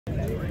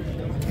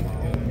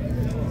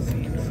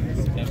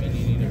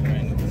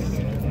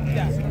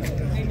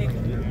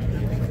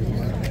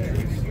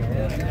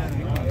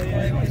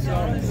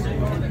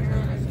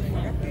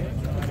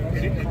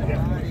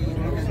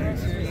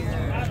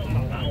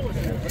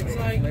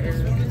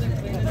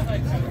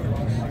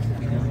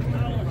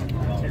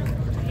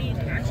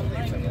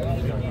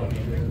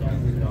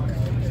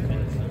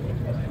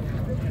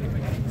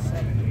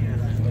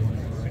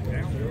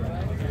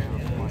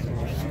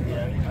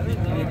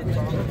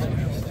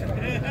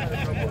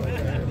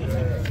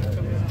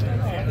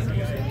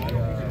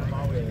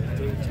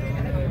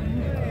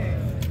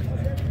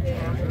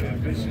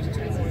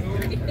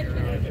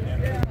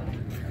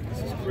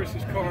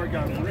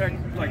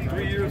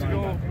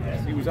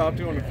out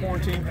there on the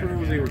quarantine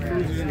cruise. They were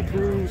cruising in the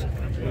cruise,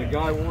 and a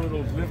guy, one of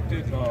those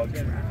lifted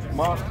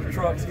monster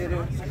trucks hit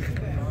him.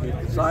 They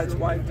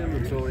sideswiped him,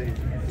 and so they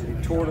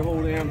tore the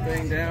whole damn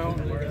thing down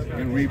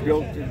and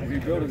rebuilt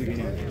it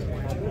again.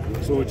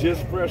 So it's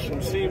just fresh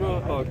from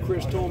Sema.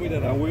 Chris told me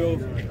that I will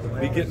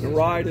be getting a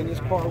ride in this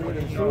car with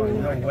him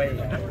soon. No way.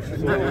 So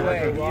No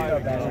way. You know a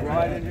that.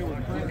 ride in here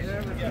with Chris.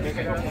 Make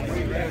a couple of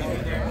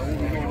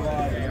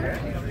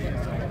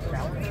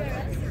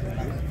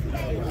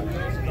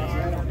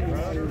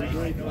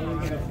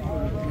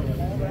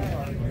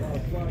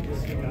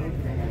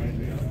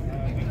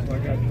So I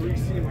got 3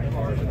 Sema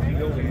cars in the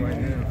building right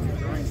now.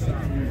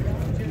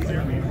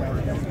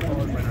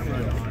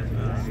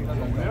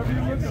 Whenever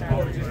you're looking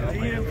for it, just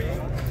DM me.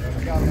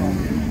 I got about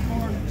 50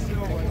 cars for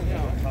sale right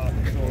now.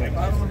 So if I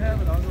don't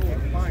have it, I'll know where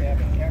to find it.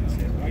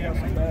 I got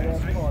some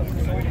badass cars.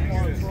 Sold a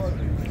car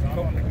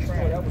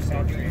truck. That was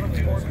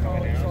 1,300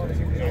 horsepower.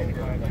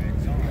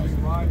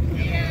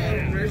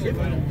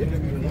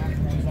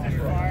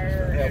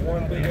 Had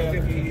one big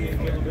V8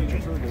 with a big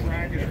turbo.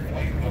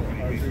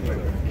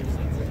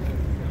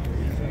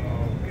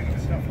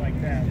 Stuff like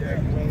that.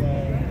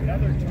 Well,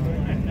 another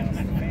time, that's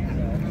the thing,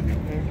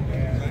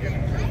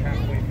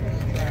 halfway through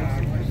the track,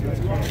 it's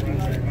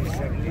probably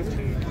 72,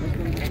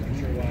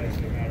 temperature-wise,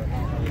 no matter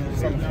how hard.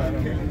 Sometimes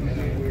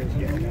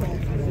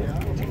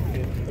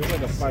there's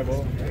like a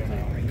 5.0.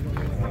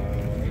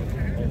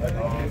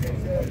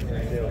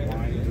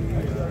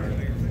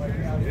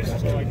 This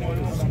is like one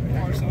of some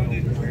cars I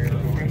did fresh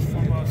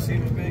from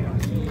Sema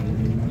Vegas.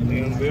 They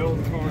unveiled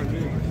the car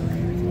new.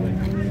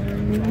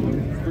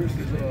 Chris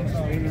is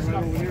standing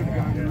right over there. The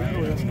guy in the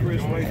middle, that's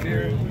Chris right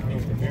there.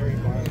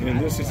 And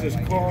this is his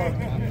car.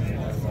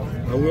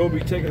 I will be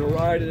taking a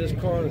ride in this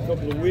car in a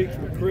couple of weeks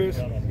with Chris.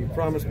 He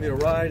promised me a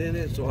ride in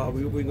it, so I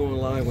will be going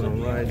live when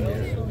I'm riding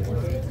it.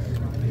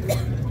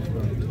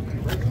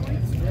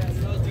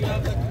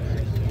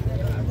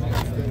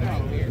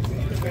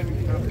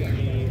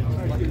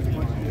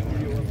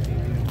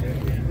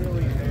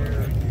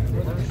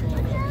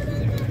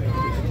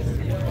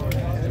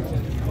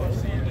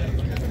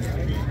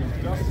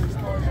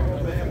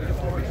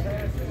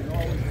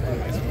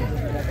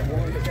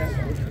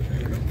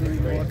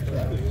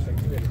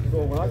 So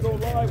when I go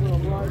live, when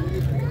I'm live with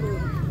you,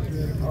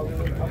 I'll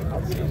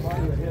give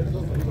everybody a heads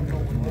up.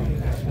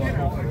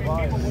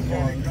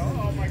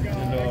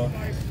 And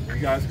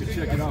you guys can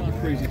check it out with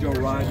Crazy Joe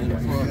riding in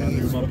front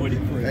with my buddy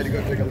Chris. I had to go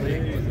take a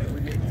leak.